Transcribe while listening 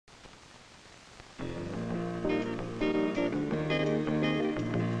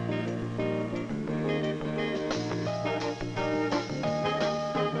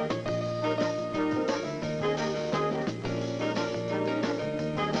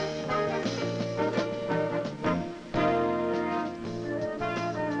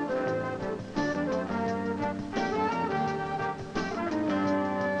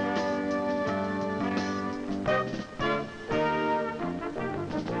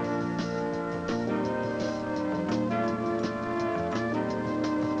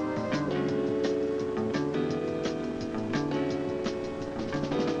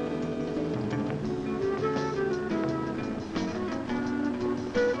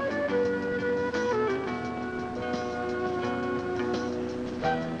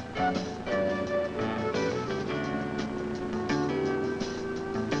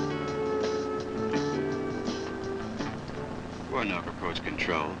Roanoke Approach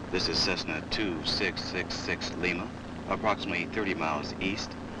Control, this is Cessna 2666 Lima, approximately 30 miles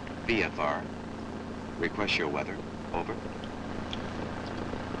east, VFR. Request your weather. Over.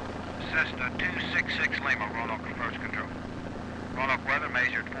 Cessna 266 Lima, Roanoke Approach Control. Roanoke weather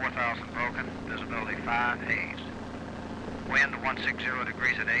measured 4,000 broken, visibility 5 haze. Wind 160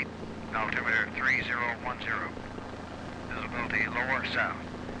 degrees at 8, altimeter 3010. Visibility lower south.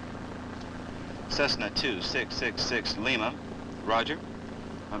 Cessna 2666 Lima, roger.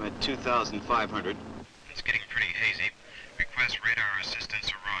 I'm at 2,500. It's getting pretty hazy. Request radar assistance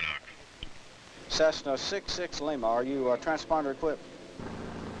to Roanoke. Cessna 66 Lima, are you transponder equipped?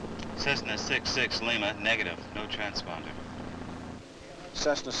 Cessna 66 Lima, negative, no transponder.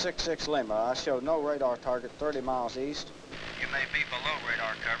 Cessna 66 Lima, I show no radar target 30 miles east. You may be below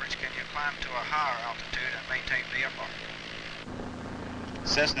radar coverage. Can you climb to a higher altitude and maintain VFR?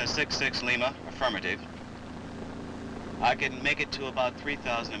 Cessna 66 Lima, affirmative. I can make it to about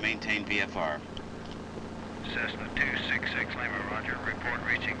 3,000 and maintain VFR. Cessna 266 Lima, roger. Report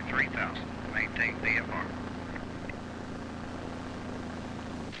reaching 3,000. Maintain VFR.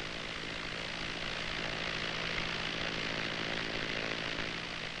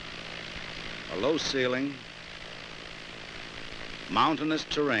 A low ceiling, mountainous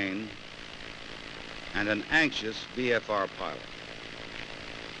terrain, and an anxious VFR pilot.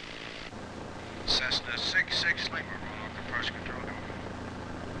 Cessna 66 Lima, Roanoke Approach Control.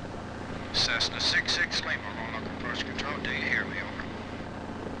 Cessna 66 Lima, Roanoke Approach Control. Do you hear me? Over.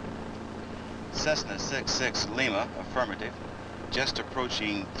 Cessna 66 Lima, affirmative. Just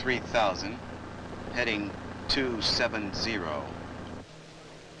approaching 3,000, heading 270.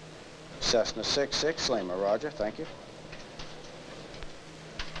 Cessna 66 Lima, roger, thank you.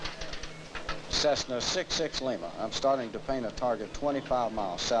 Cessna 66 Lima, I'm starting to paint a target 25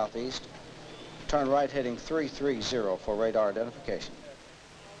 miles southeast. Turn right heading 330 for radar identification.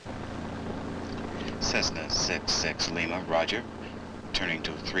 Cessna 66 Lima, roger. Turning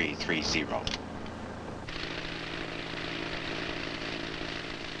to 330.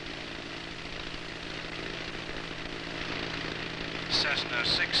 Cessna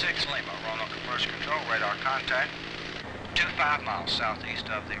 66 Lima, Roanoke Approach Control, radar contact 25 miles southeast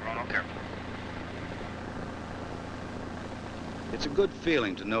of the Roanoke Airport. It's a good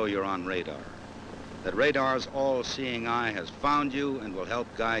feeling to know you're on radar, that radar's all-seeing eye has found you and will help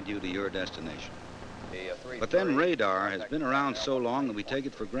guide you to your destination. But then radar has been around so long that we take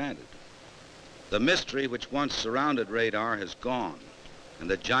it for granted. The mystery which once surrounded radar has gone, and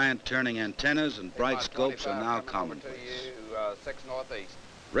the giant turning antennas and bright scopes are now commonplace. 6 northeast.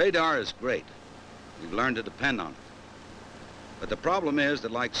 Radar is great. We've learned to depend on it. But the problem is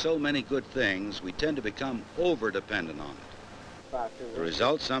that, like so many good things, we tend to become over-dependent on it. The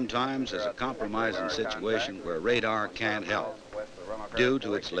result sometimes is a compromising situation where radar can't help due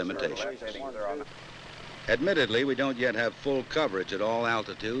to its limitations. Admittedly, we don't yet have full coverage at all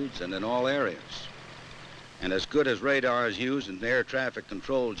altitudes and in all areas. And as good as radars used in air traffic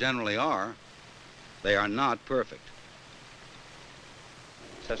control generally are, they are not perfect.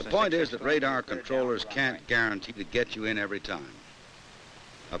 The point is that radar controllers can't guarantee to get you in every time.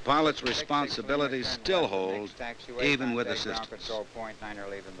 A pilot's responsibilities still hold, even with assistance.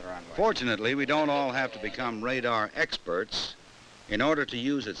 Fortunately, we don't all have to become radar experts in order to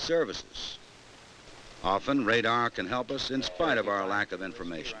use its services. Often, radar can help us in spite of our lack of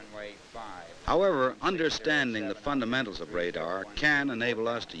information. However, understanding the fundamentals of radar can enable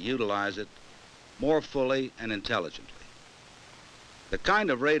us to utilize it more fully and intelligently. The kind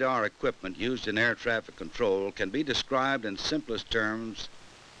of radar equipment used in air traffic control can be described in simplest terms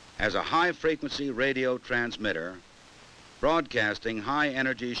as a high-frequency radio transmitter broadcasting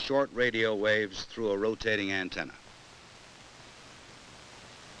high-energy short radio waves through a rotating antenna.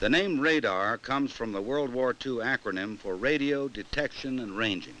 The name radar comes from the World War II acronym for Radio Detection and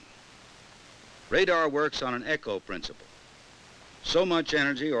Ranging. Radar works on an echo principle. So much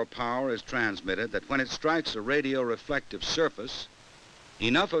energy or power is transmitted that when it strikes a radio reflective surface,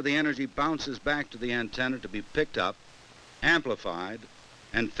 enough of the energy bounces back to the antenna to be picked up, amplified,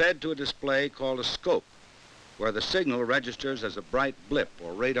 and fed to a display called a scope, where the signal registers as a bright blip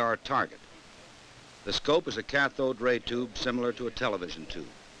or radar target. The scope is a cathode ray tube similar to a television tube.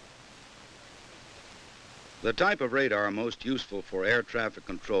 The type of radar most useful for air traffic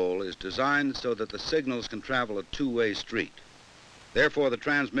control is designed so that the signals can travel a two-way street. Therefore, the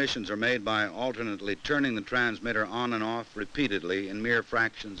transmissions are made by alternately turning the transmitter on and off repeatedly in mere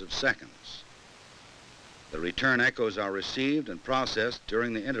fractions of seconds. The return echoes are received and processed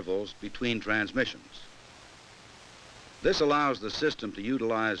during the intervals between transmissions. This allows the system to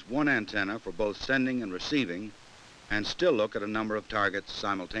utilize one antenna for both sending and receiving and still look at a number of targets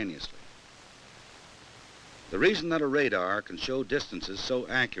simultaneously. The reason that a radar can show distances so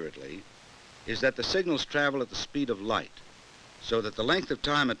accurately is that the signals travel at the speed of light, so that the length of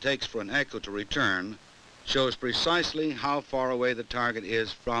time it takes for an echo to return shows precisely how far away the target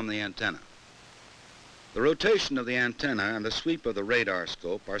is from the antenna. The rotation of the antenna and the sweep of the radar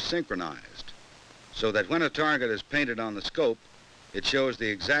scope are synchronized, so that when a target is painted on the scope, it shows the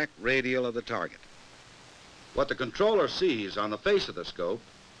exact radial of the target. What the controller sees on the face of the scope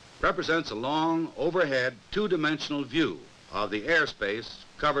represents a long, overhead, two-dimensional view of the airspace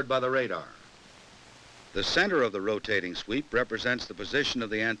covered by the radar. The center of the rotating sweep represents the position of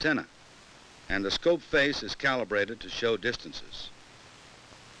the antenna, and the scope face is calibrated to show distances.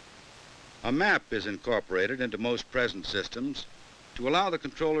 A map is incorporated into most present systems to allow the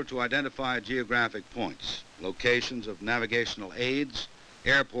controller to identify geographic points, locations of navigational aids,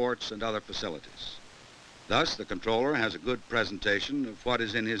 airports, and other facilities. Thus, the controller has a good presentation of what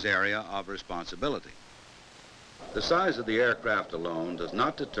is in his area of responsibility. The size of the aircraft alone does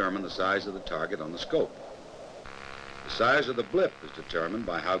not determine the size of the target on the scope. The size of the blip is determined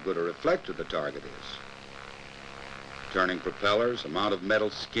by how good a reflector the target is. Turning propellers, amount of metal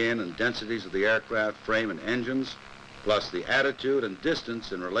skin, and densities of the aircraft frame and engines, plus the attitude and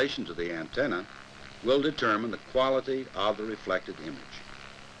distance in relation to the antenna, will determine the quality of the reflected image.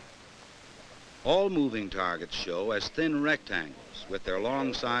 All moving targets show as thin rectangles with their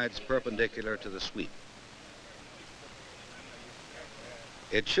long sides perpendicular to the sweep.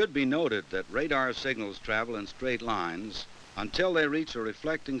 It should be noted that radar signals travel in straight lines until they reach a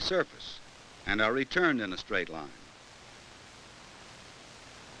reflecting surface and are returned in a straight line.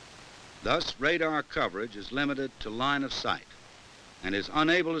 Thus, radar coverage is limited to line of sight and is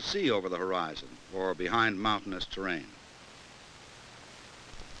unable to see over the horizon or behind mountainous terrain.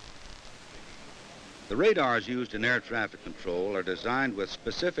 The radars used in air traffic control are designed with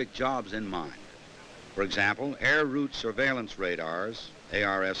specific jobs in mind. For example, air route surveillance radars,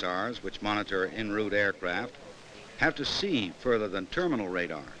 ARSRs, which monitor en route aircraft, have to see further than terminal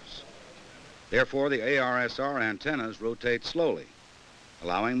radars. Therefore, the ARSR antennas rotate slowly,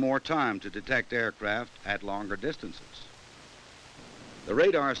 allowing more time to detect aircraft at longer distances. The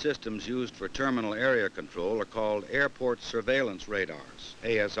radar systems used for terminal area control are called airport surveillance radars,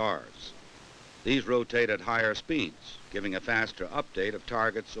 ASRs. These rotate at higher speeds, giving a faster update of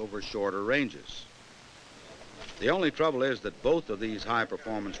targets over shorter ranges. The only trouble is that both of these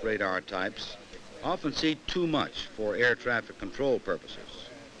high-performance radar types often see too much for air traffic control purposes.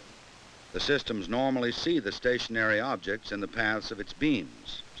 The systems normally see the stationary objects in the paths of its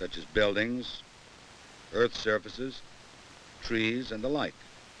beams, such as buildings, earth surfaces, trees, and the like.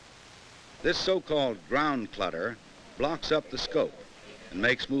 This so-called ground clutter blocks up the scope and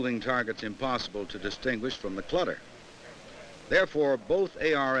makes moving targets impossible to distinguish from the clutter. Therefore, both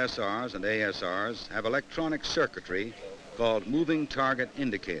ARSRs and ASRs have electronic circuitry called moving target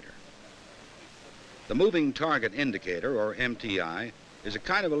indicator. The moving target indicator, or MTI, is a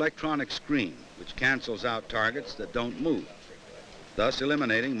kind of electronic screen which cancels out targets that don't move, thus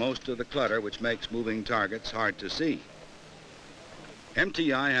eliminating most of the clutter which makes moving targets hard to see.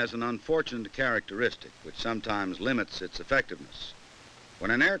 MTI has an unfortunate characteristic which sometimes limits its effectiveness. When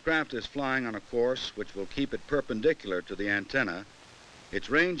an aircraft is flying on a course which will keep it perpendicular to the antenna,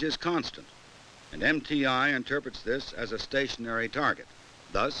 its range is constant, and MTI interprets this as a stationary target,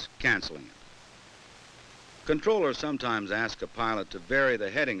 thus canceling it. Controllers sometimes ask a pilot to vary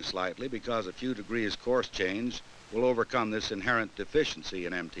the heading slightly because a few degrees course change will overcome this inherent deficiency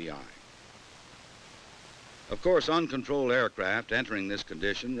in MTI. Of course, uncontrolled aircraft entering this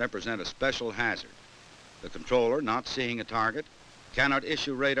condition represent a special hazard. The controller, not seeing a target, cannot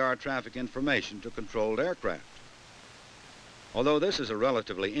issue radar traffic information to controlled aircraft. Although this is a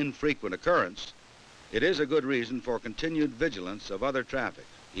relatively infrequent occurrence, it is a good reason for continued vigilance of other traffic,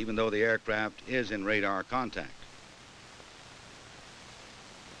 even though the aircraft is in radar contact.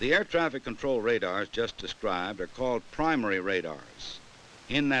 The air traffic control radars just described are called primary radars,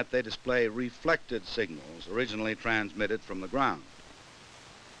 in that they display reflected signals originally transmitted from the ground.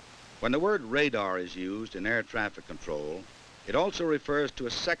 When the word radar is used in air traffic control, it also refers to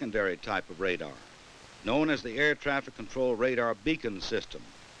a secondary type of radar, known as the air traffic control radar beacon system,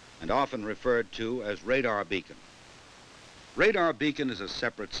 and often referred to as radar beacon. Radar beacon is a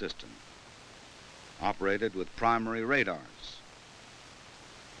separate system, operated with primary radars.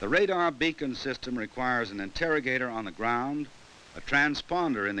 The radar beacon system requires an interrogator on the ground, a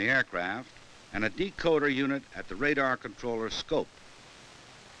transponder in the aircraft, and a decoder unit at the radar controller's scope.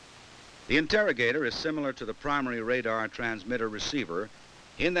 The interrogator is similar to the primary radar transmitter receiver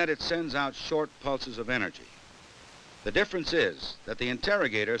in that it sends out short pulses of energy. The difference is that the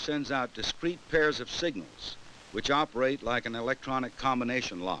interrogator sends out discrete pairs of signals which operate like an electronic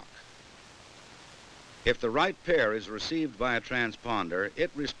combination lock. If the right pair is received by a transponder,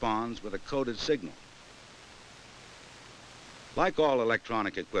 it responds with a coded signal. Like all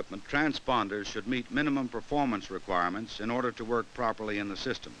electronic equipment, transponders should meet minimum performance requirements in order to work properly in the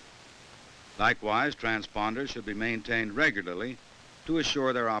system. Likewise, transponders should be maintained regularly to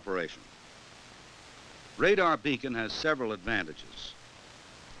assure their operation. Radar beacon has several advantages.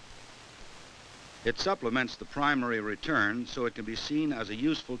 It supplements the primary return so it can be seen as a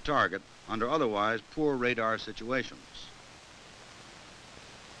useful target under otherwise poor radar situations.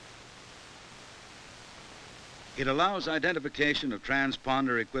 It allows identification of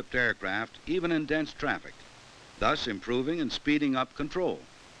transponder-equipped aircraft even in dense traffic, thus improving and speeding up control.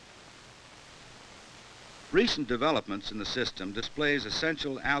 Recent developments in the system displays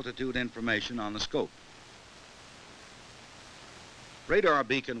essential altitude information on the scope. Radar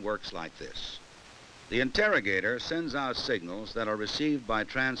beacon works like this. The interrogator sends out signals that are received by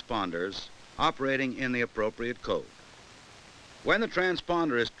transponders operating in the appropriate code. When the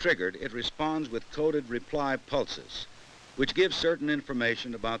transponder is triggered, it responds with coded reply pulses, which give certain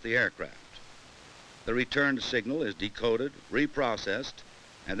information about the aircraft. The returned signal is decoded, reprocessed,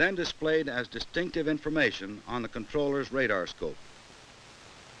 and then displayed as distinctive information on the controller's radar scope.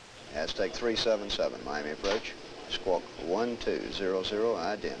 Aztec 377, Miami approach. Squawk 1200,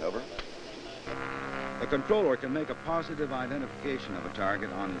 ident, over. The controller can make a positive identification of a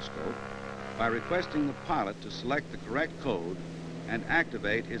target on the scope by requesting the pilot to select the correct code and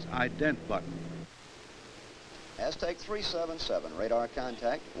activate his ident button. Aztec 377, radar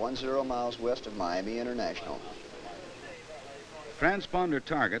contact 10 miles west of Miami International. Transponder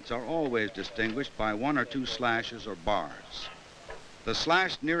targets are always distinguished by one or two slashes or bars. The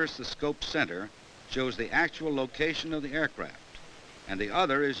slash nearest the scope center shows the actual location of the aircraft, and the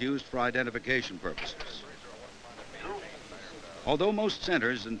other is used for identification purposes. Although most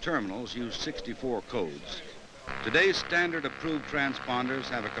centers and terminals use 64 codes, today's standard approved transponders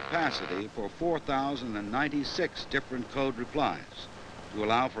have a capacity for 4,096 different code replies to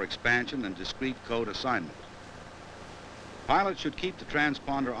allow for expansion and discrete code assignment. Pilots should keep the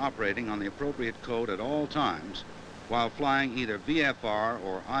transponder operating on the appropriate code at all times while flying either VFR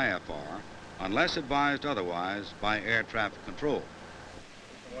or IFR, unless advised otherwise by air traffic control.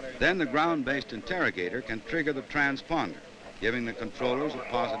 Then the ground-based interrogator can trigger the transponder, giving the controllers a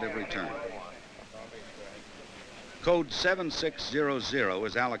positive return. Code 7600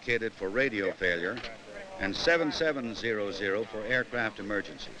 is allocated for radio failure and 7700 for aircraft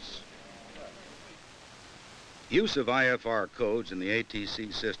emergencies. Use of IFR codes in the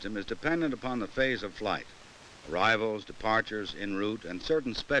ATC system is dependent upon the phase of flight, arrivals, departures, en route, and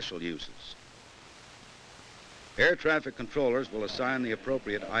certain special uses. Air traffic controllers will assign the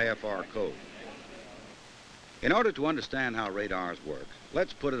appropriate IFR code. In order to understand how radars work,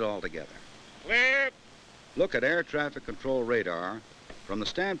 let's put it all together. Clear. Look at air traffic control radar from the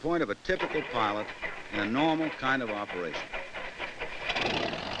standpoint of a typical pilot in a normal kind of operation.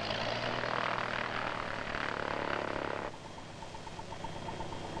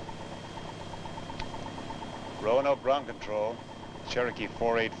 Roanoke ground control, Cherokee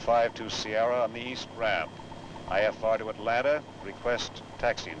 4852 Sierra on the east ramp. IFR to Atlanta, request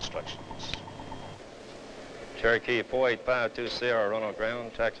taxi instructions. Cherokee 4852 Sierra, Roanoke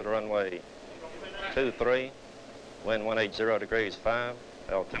ground, taxi to runway 23, wind 180 degrees 5,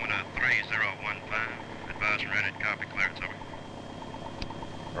 altitude. 3015, advise rented, copy, clearance,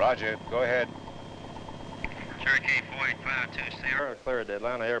 over. Roger, go ahead. Cherokee 4852 Sierra, Cleared the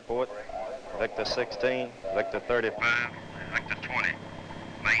Atlanta airport, Victor 16, Victor 35. Victor 20,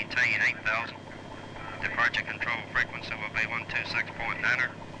 maintain 8,000. Departure control frequency will be 126.9er,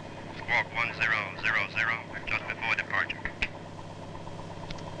 squawk 1000, just before departure.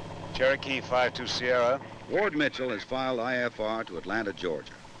 Cherokee 52 Sierra. Ward Mitchell has filed IFR to Atlanta,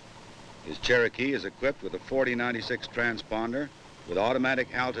 Georgia. His Cherokee is equipped with a 4096 transponder with automatic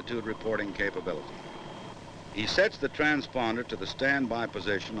altitude reporting capability. He sets the transponder to the standby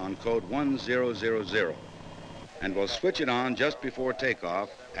position on code 1000 and will switch it on just before takeoff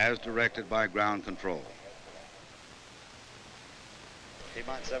as directed by ground control.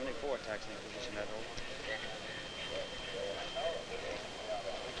 T-Bot 74, taxiing position at hold.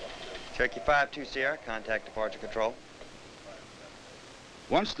 Cherokee 52 Sierra, contact departure control.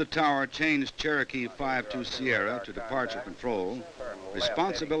 Once the tower changed Cherokee 52 Sierra to departure control,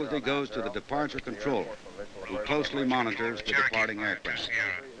 responsibility goes to the departure controller, who closely monitors the departing aircraft.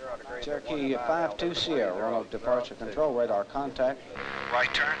 Cherokee 52 Sierra, Roanoke departure control, radar contact.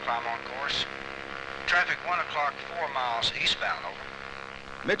 Right turn, climb on course. Traffic 1 o'clock, 4 miles eastbound,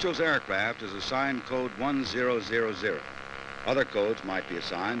 over. Mitchell's aircraft is assigned code 1000. Other codes might be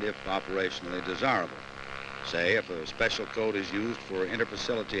assigned if operationally desirable. Say, if a special code is used for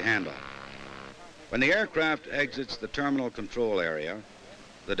interfacility handoff. When the aircraft exits the terminal control area,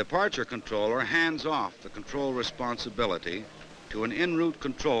 the departure controller hands off the control responsibility to an en route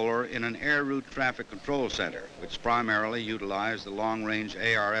controller in an air route traffic control center, which primarily utilize the long-range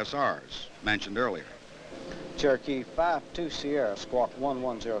ARSRs mentioned earlier. Cherokee 52 Sierra, squawk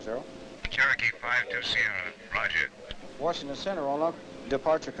 1100. Cherokee 52 Sierra, roger. Washington Center, Roanoke.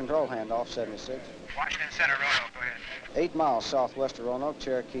 Departure control handoff 76. Washington Center, Roanoke, go ahead. 8 miles southwest of Roanoke,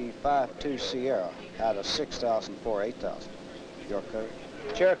 Cherokee 52 Sierra, out of 6,004, 8,000. Your code?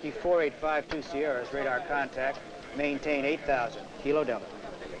 Cherokee 4852 Sierra is radar contact. Maintain 8,000. Kilo Delta.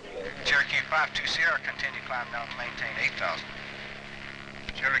 Cherokee 52 Sierra, continue climb down to maintain 8,000.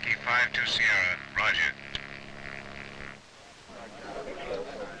 Cherokee 52 Sierra, roger.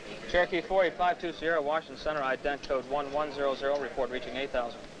 Cherokee 4852 Sierra, Washington Center, ident code 1100, report reaching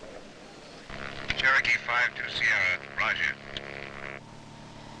 8,000. Cherokee 52 Sierra, roger.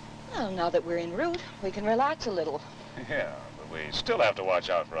 Well, now that we're en route, we can relax a little. Yeah, but we still have to watch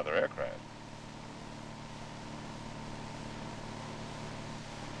out for other aircraft.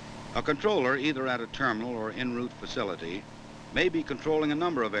 A controller, either at a terminal or en route facility, may be controlling a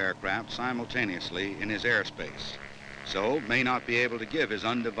number of aircraft simultaneously in his airspace, so may not be able to give his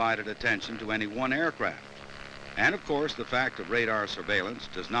undivided attention to any one aircraft. And of course, the fact of radar surveillance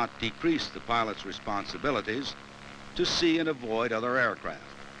does not decrease the pilot's responsibilities to see and avoid other aircraft.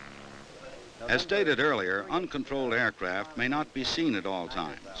 As stated earlier, uncontrolled aircraft may not be seen at all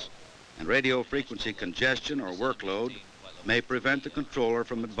times, and radio frequency congestion or workload may prevent the controller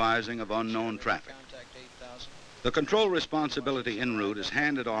from advising of unknown traffic. The control responsibility en route is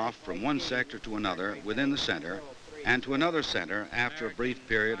handed off from one sector to another within the center and to another center after a brief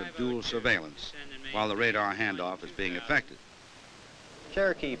period of dual surveillance while the radar handoff is being effected.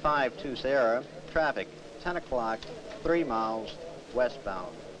 Cherokee 52 Sierra, traffic 10 o'clock, 3 miles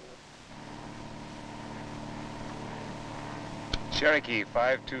westbound. Cherokee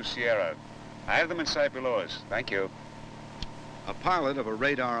 52 Sierra. I have them in sight below us. Thank you. A pilot of a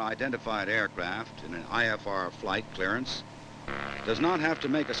radar-identified aircraft in an IFR flight clearance does not have to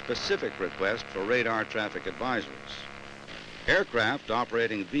make a specific request for radar traffic advisories. Aircraft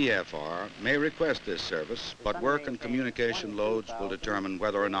operating VFR may request this service, but work and communication loads will determine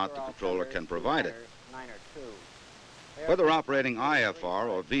whether or not the controller can provide it. Whether operating IFR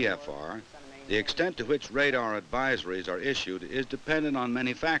or VFR, the extent to which radar advisories are issued is dependent on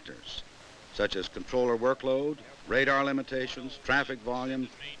many factors, such as controller workload, radar limitations, traffic volume,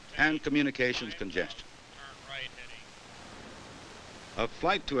 and communications congestion. A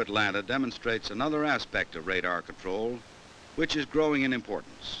flight to Atlanta demonstrates another aspect of radar control, which is growing in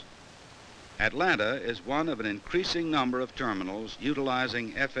importance. Atlanta is one of an increasing number of terminals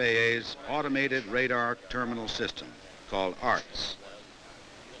utilizing FAA's Automated Radar Terminal System, called ARTS.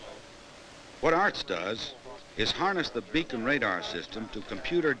 What ARTS does is harness the beacon radar system to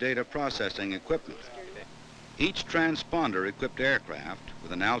computer data processing equipment. Each transponder-equipped aircraft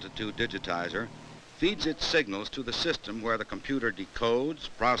with an altitude digitizer feeds its signals to the system where the computer decodes,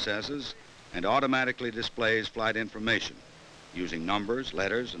 processes, and automatically displays flight information using numbers,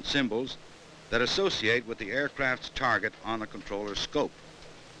 letters, and symbols that associate with the aircraft's target on the controller's scope.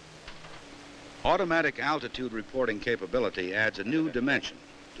 Automatic altitude reporting capability adds a new dimension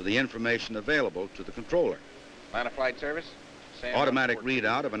to the information available to the controller. Atlanta flight service? Automatic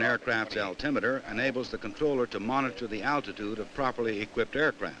readout of an aircraft's altimeter enables the controller to monitor the altitude of properly equipped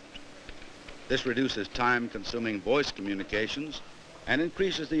aircraft. This reduces time-consuming voice communications and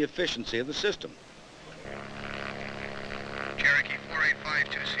increases the efficiency of the system. Cherokee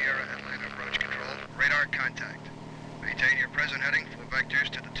 4852 Sierra, Atlanta approach control. Radar contact. Maintain your present heading for vectors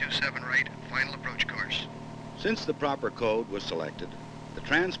to the 27 rate final approach course. Since the proper code was selected, the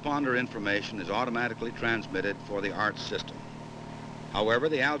transponder information is automatically transmitted for the ARTS system. However,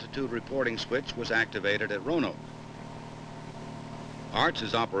 the altitude reporting switch was activated at Roanoke. ARTS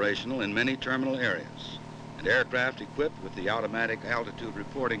is operational in many terminal areas, and aircraft equipped with the automatic altitude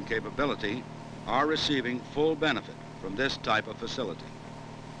reporting capability are receiving full benefit from this type of facility.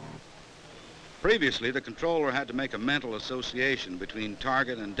 Previously, the controller had to make a mental association between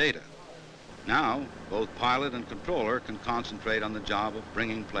target and data. Now, both pilot and controller can concentrate on the job of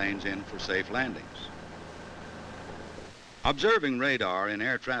bringing planes in for safe landings. Observing radar in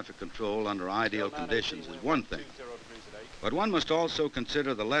air traffic control under ideal conditions is one thing, but one must also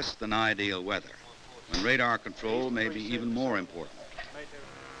consider the less than ideal weather, when radar control may be even more important.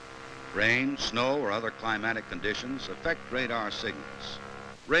 Rain, snow, or other climatic conditions affect radar signals.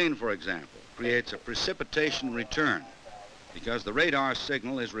 Rain, for example, creates a precipitation return because the radar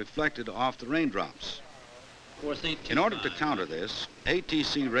signal is reflected off the raindrops. In order to counter this,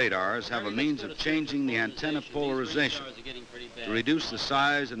 ATC radars have a means of changing the antenna polarization to reduce the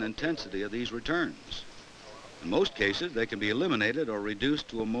size and intensity of these returns. In most cases, they can be eliminated or reduced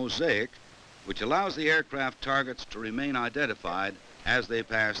to a mosaic, which allows the aircraft targets to remain identified as they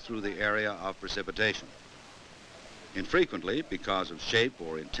pass through the area of precipitation. Infrequently, because of shape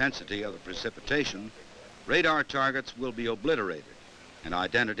or intensity of the precipitation, radar targets will be obliterated and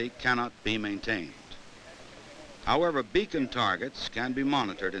identity cannot be maintained. However, beacon targets can be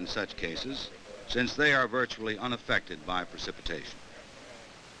monitored in such cases since they are virtually unaffected by precipitation.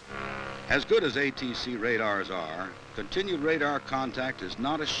 As good as ATC radars are, continued radar contact is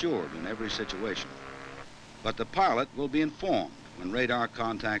not assured in every situation, but the pilot will be informed when radar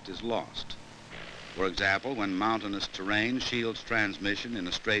contact is lost. For example, when mountainous terrain shields transmission in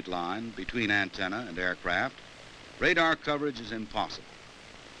a straight line between antenna and aircraft, radar coverage is impossible.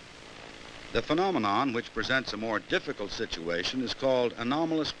 The phenomenon which presents a more difficult situation is called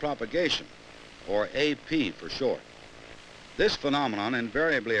anomalous propagation, or AP for short. This phenomenon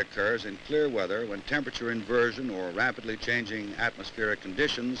invariably occurs in clear weather when temperature inversion or rapidly changing atmospheric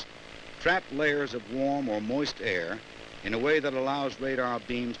conditions trap layers of warm or moist air in a way that allows radar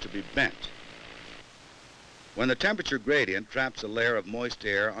beams to be bent. When the temperature gradient traps a layer of moist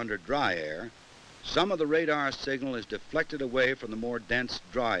air under dry air, some of the radar signal is deflected away from the more dense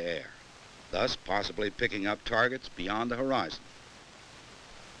dry air, thus possibly picking up targets beyond the horizon.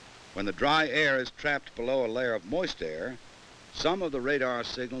 When the dry air is trapped below a layer of moist air, some of the radar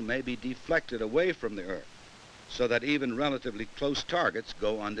signal may be deflected away from the Earth, so that even relatively close targets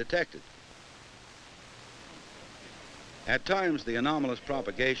go undetected. At times, the anomalous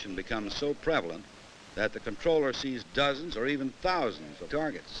propagation becomes so prevalent that the controller sees dozens or even thousands of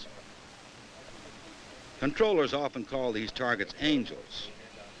targets. Controllers often call these targets angels,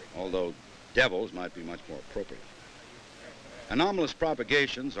 although devils might be much more appropriate. Anomalous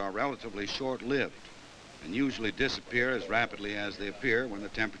propagations are relatively short-lived and usually disappear as rapidly as they appear when the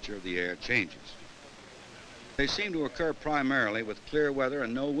temperature of the air changes. They seem to occur primarily with clear weather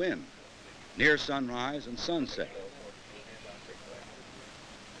and no wind, near sunrise and sunset.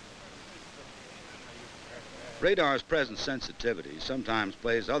 Radar's present sensitivity sometimes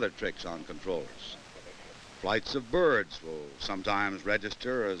plays other tricks on controllers. Flights of birds will sometimes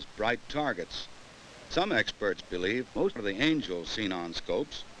register as bright targets. Some experts believe most of the angels seen on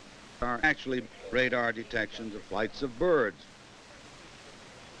scopes are actually radar detections of flights of birds.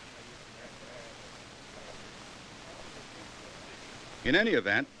 In any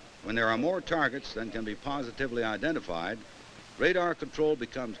event, when there are more targets than can be positively identified, radar control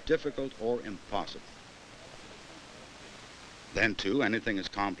becomes difficult or impossible. Then, too, anything as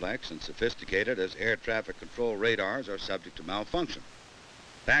complex and sophisticated as air traffic control radars are subject to malfunction.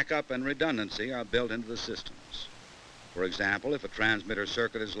 Backup and redundancy are built into the systems. For example, if a transmitter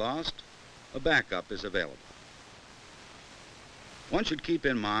circuit is lost, a backup is available. One should keep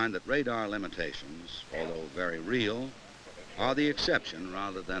in mind that radar limitations, although very real, are the exception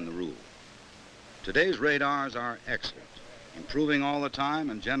rather than the rule. Today's radars are excellent, improving all the time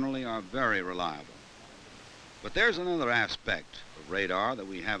and generally are very reliable. But there's another aspect of radar that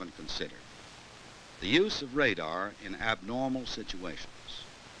we haven't considered: the use of radar in abnormal situations.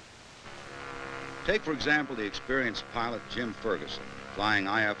 Take, for example, the experienced pilot Jim Ferguson, flying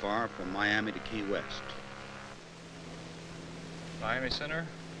IFR from Miami to Key West. Miami Center,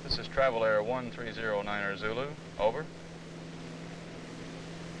 this is Travel Air 1309er Zulu, over.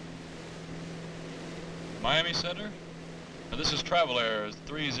 Miami Center, this is Travel Air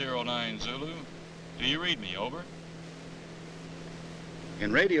 309 Zulu. Do you read me, over?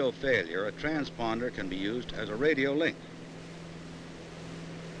 In radio failure, a transponder can be used as a radio link.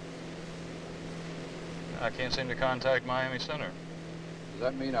 I can't seem to contact Miami Center. Does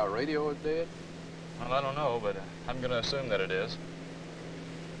that mean our radio is dead? Well, I don't know, but I'm going to assume that it is.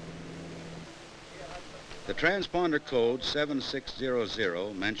 The transponder code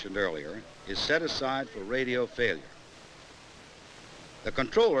 7600 mentioned earlier is set aside for radio failure. The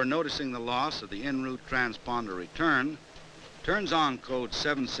controller, noticing the loss of the en route transponder return, turns on code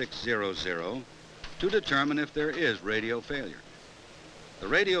 7600 to determine if there is radio failure. The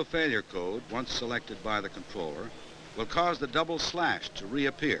radio failure code, once selected by the controller, will cause the double slash to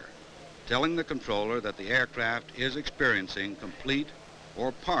reappear, telling the controller that the aircraft is experiencing complete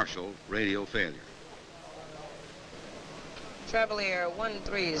or partial radio failure. Travel Air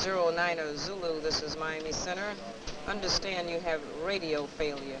 1309er Zulu, this is Miami Center. Understand you have radio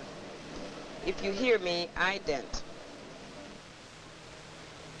failure. If you hear me, ident.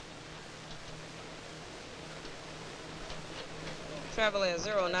 Travel Air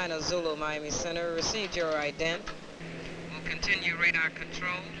 09 Zulu, Miami Center. Received your ident. We'll continue radar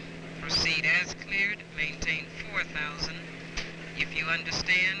control. Proceed as cleared. Maintain 4,000. If you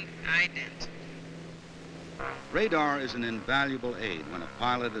understand, ident. Radar is an invaluable aid when a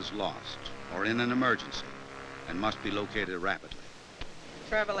pilot is lost or in an emergency and must be located rapidly.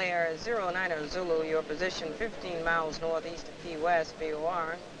 Travel Air 09 Zulu, your position 15 miles northeast of Key West,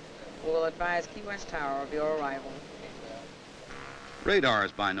 VOR. We'll advise Key West Tower of your arrival. Radar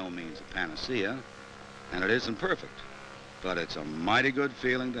is by no means a panacea, and it isn't perfect, but it's a mighty good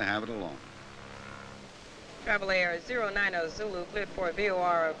feeling to have it along. Travel Air 09 Zulu, cleared for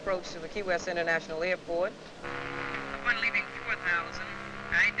VOR approach to the Key West International Airport. One leaving 4,000,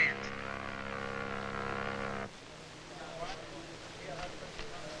 ident.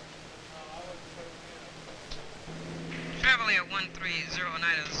 Travel Air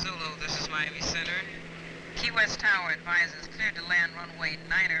 1309 Zulu, this is Miami Center. Key West Tower advises cleared to land runway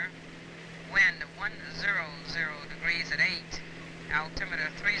 9er. Wind 100 degrees at 8. Altimeter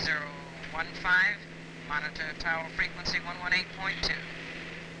 3015. Monitor tower frequency 118.2.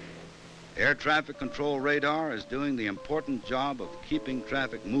 Air traffic control radar is doing the important job of keeping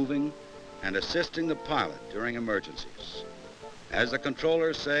traffic moving and assisting the pilot during emergencies. As the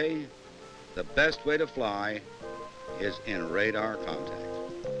controllers say, the best way to fly is in radar contact.